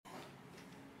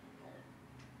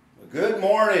Good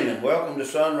morning and welcome to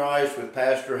Sunrise with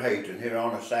Pastor Hayton here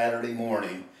on a Saturday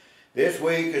morning. This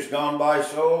week has gone by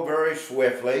so very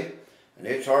swiftly, and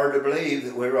it's hard to believe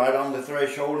that we're right on the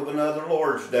threshold of another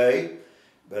Lord's Day.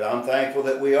 But I'm thankful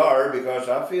that we are, because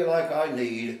I feel like I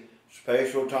need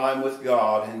special time with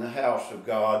God in the house of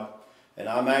God. And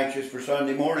I'm anxious for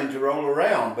Sunday morning to roll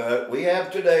around, but we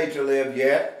have today to live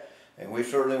yet, and we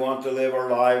certainly want to live our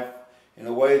life in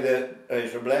a way that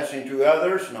is a blessing to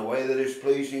others, in a way that is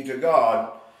pleasing to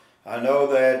God. I know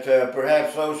that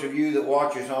perhaps those of you that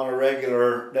watch us on a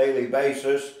regular daily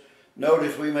basis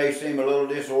notice we may seem a little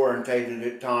disorientated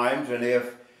at times, and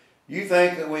if you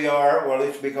think that we are, well,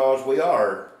 it's because we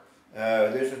are.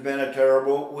 This has been a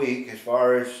terrible week as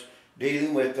far as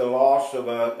dealing with the loss of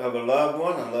a loved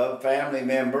one, a loved family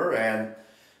member, and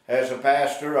as a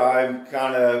pastor, I'm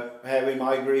kind of having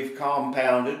my grief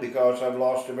compounded because I've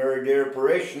lost a very dear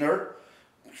parishioner,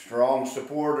 a strong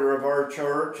supporter of our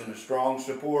church and a strong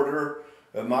supporter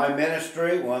of my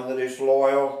ministry, one that is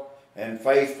loyal and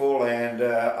faithful, and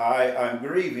I'm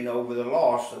grieving over the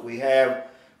loss that we have,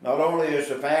 not only as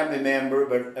a family member,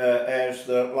 but as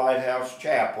the Lighthouse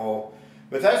Chapel.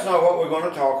 But that's not what we're going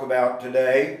to talk about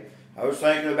today. I was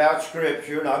thinking about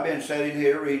Scripture, and I've been sitting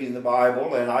here reading the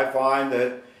Bible, and I find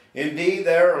that indeed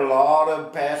there are a lot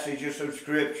of passages of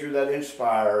Scripture that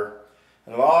inspire,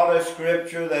 a lot of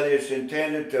Scripture that is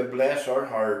intended to bless our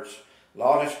hearts, a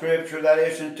lot of Scripture that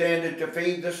is intended to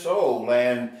feed the soul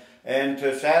and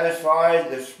to satisfy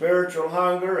the spiritual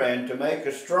hunger and to make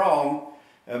us strong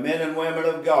men and women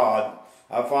of God.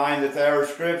 I find that there are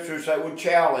Scriptures that would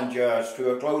challenge us to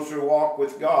a closer walk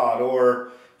with God, or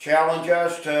challenge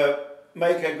us to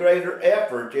make a greater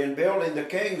effort in building the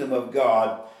kingdom of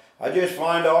God. I just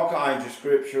find all kinds of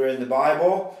Scripture in the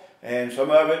Bible, and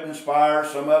some of it inspires,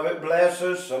 some of it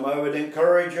blesses, some of it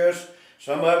encourages,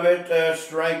 some of it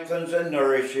strengthens and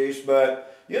nourishes,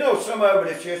 but you know, some of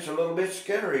it is just a little bit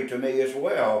scary to me as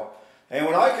well. And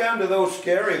when I come to those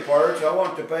scary parts, I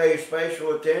want to pay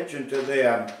special attention to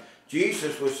them.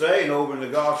 Jesus was saying over in the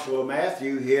Gospel of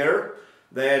Matthew here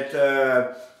that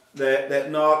that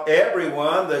not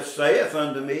everyone that saith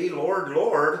unto me, Lord,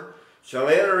 Lord, shall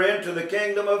enter into the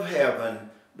kingdom of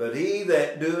heaven, but he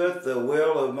that doeth the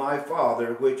will of my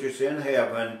Father which is in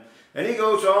heaven. And he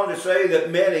goes on to say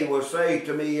that many will say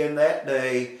to me in that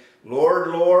day, Lord,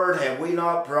 Lord, have we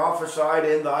not prophesied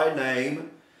in thy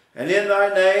name? And in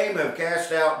thy name have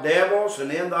cast out devils,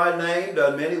 and in thy name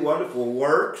done many wonderful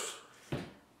works?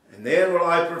 And then will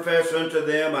I profess unto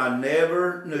them, I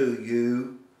never knew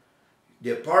you.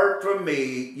 Depart from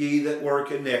me, ye that work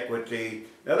iniquity.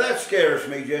 Now that scares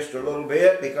me just a little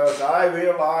bit, because I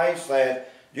realize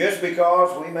that just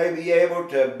because we may be able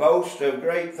to boast of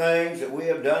great things that we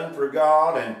have done for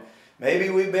God, and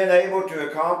maybe we've been able to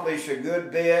accomplish a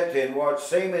good bit in what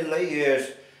seemingly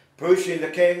is pushing the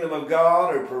kingdom of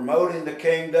God or promoting the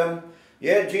kingdom,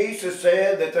 yet Jesus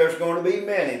said that there's going to be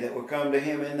many that will come to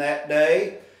him in that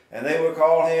day, and they will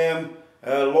call him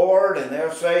Lord, and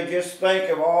they'll say, just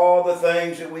think of all the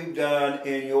things that we've done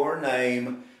in your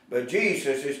name. But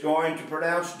Jesus is going to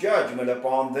pronounce judgment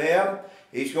upon them.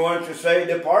 He's going to say,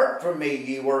 depart from me,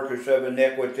 ye workers of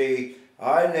iniquity.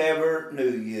 I never knew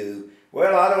you.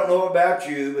 Well, I don't know about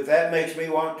you, but that makes me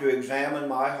want to examine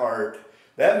my heart.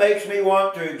 That makes me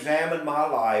want to examine my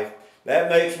life. That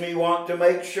makes me want to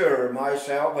make sure of my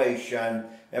salvation.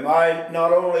 Am I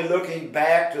not only looking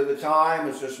back to the time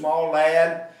as a small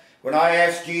lad when I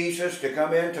asked Jesus to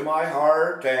come into my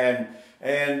heart, and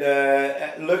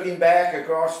looking back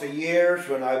across the years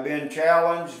when I've been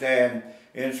challenged and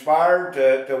inspired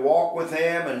to walk with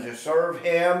him and to serve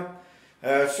him?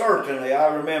 Certainly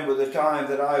I remember the time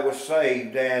that I was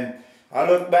saved, and I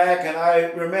look back and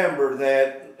I remember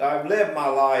that I've lived my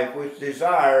life with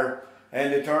desire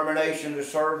and determination to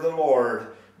serve the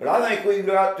Lord. But I think we've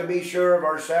got to be sure of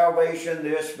our salvation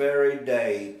this very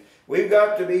day. We've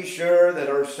got to be sure that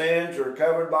our sins are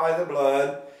covered by the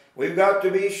blood. We've got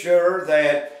to be sure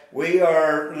that we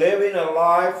are living a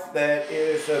life that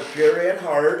is pure in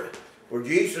heart. For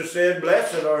Jesus said,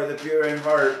 blessed are the pure in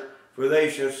heart, for they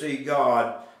shall see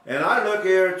God. And I look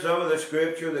here at some of the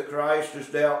Scripture that Christ has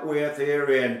dealt with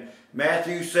here in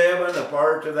Matthew 7, a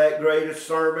part of that greatest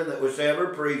sermon that was ever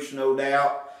preached, no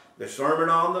doubt, the Sermon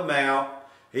on the Mount.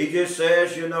 He just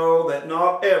says, you know, that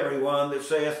not everyone that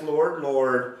saith, Lord,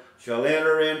 Lord, shall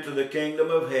enter into the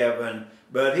kingdom of heaven,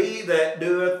 but he that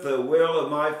doeth the will of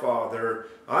my Father.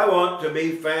 I want to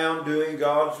be found doing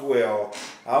God's will.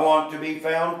 I want to be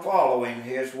found following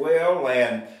his will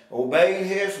and obeying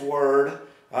his word.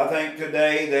 I think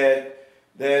today that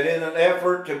that in an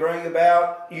effort to bring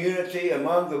about unity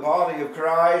among the body of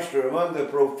Christ, or among the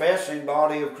professing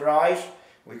body of Christ,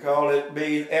 we call it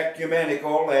being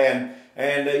ecumenical, and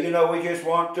we just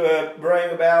want to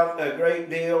bring about a great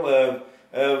deal of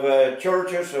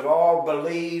churches of all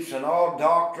beliefs and all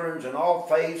doctrines and all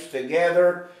faiths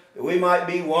together, that we might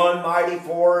be one mighty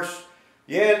force.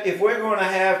 Yet, if we're going to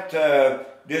have to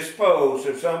dispose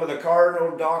of some of the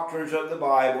cardinal doctrines of the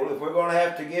Bible, if we're going to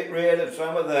have to get rid of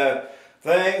some of the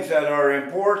things that are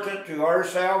important to our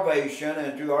salvation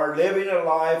and to our living a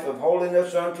life of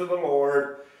holiness unto the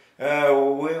Lord,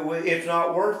 it's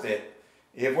not worth it.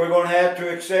 If we're going to have to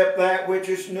accept that which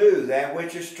is new, that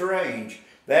which is strange,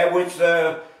 that which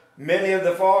many of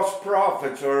the false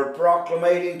prophets are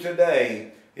proclamating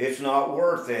today, it's not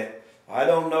worth it. I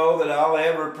don't know that I'll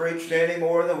ever preach any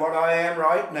more than what I am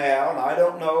right now, and I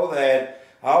don't know that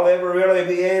I'll ever really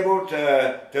be able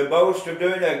to boast of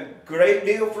doing a great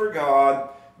deal for God,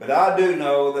 but I do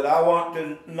know that I want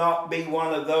to not be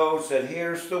one of those that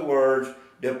hears the words,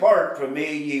 "Depart from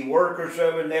me, ye workers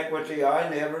of iniquity, I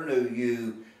never knew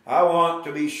you." I want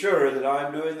to be sure that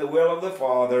I'm doing the will of the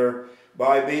Father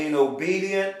by being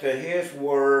obedient to His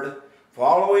Word,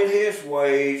 following His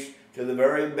ways to the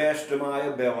very best of my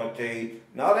ability.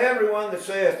 Not everyone that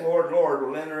saith, "Lord, Lord,"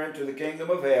 will enter into the kingdom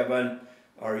of heaven.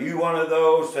 Are you one of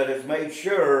those that has made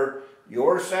sure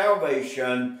your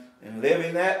salvation and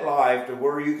living that life to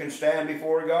where you can stand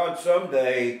before God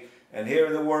someday and hear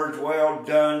the words, "Well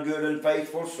done, good and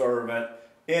faithful servant,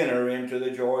 enter into the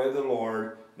joy of the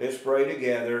Lord"? Let's pray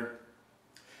together.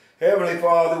 Heavenly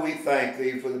Father, we thank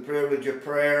Thee for the privilege of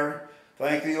prayer.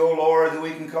 Thank Thee, O Lord, that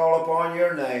we can call upon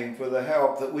Your name for the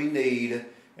help that we need.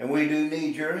 And we do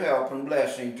need Your help and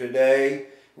blessing today.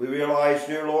 We realize,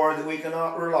 dear Lord, that we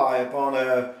cannot rely upon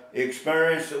an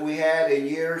experience that we had in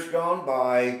years gone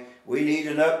by. We need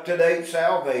an up-to-date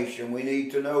salvation. We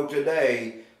need to know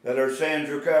today that our sins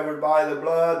are covered by the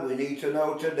blood. We need to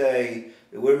know today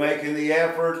that we're making the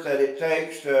efforts that it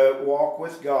takes to walk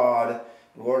with God.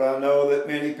 Lord, I know that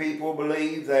many people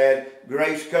believe that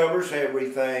grace covers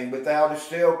everything, but Thou hast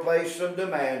still placed some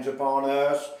demands upon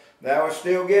us. Thou hast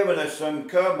still given us some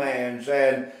commands,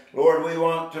 and Lord, we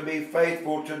want to be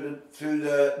faithful to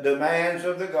the demands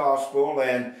of the gospel,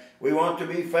 and we want to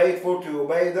be faithful to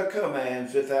obey the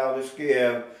commands that Thou dost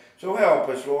give. So help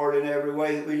us, Lord, in every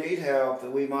way that we need help,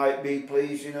 that we might be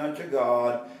pleasing unto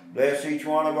God. Bless each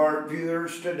one of our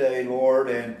viewers today, Lord,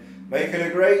 and make it a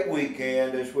great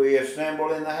weekend as we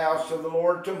assemble in the house of the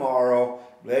Lord tomorrow.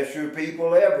 Bless Your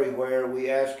people everywhere, we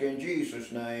ask in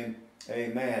Jesus' name.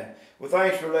 Amen. Well,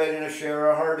 thanks for letting us share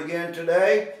our heart again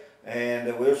today,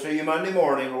 and we'll see you Monday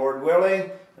morning, Lord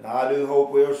willing, and I do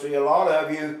hope we'll see a lot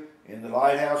of you in the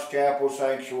Lighthouse Chapel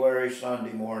Sanctuary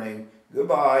Sunday morning.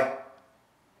 Goodbye.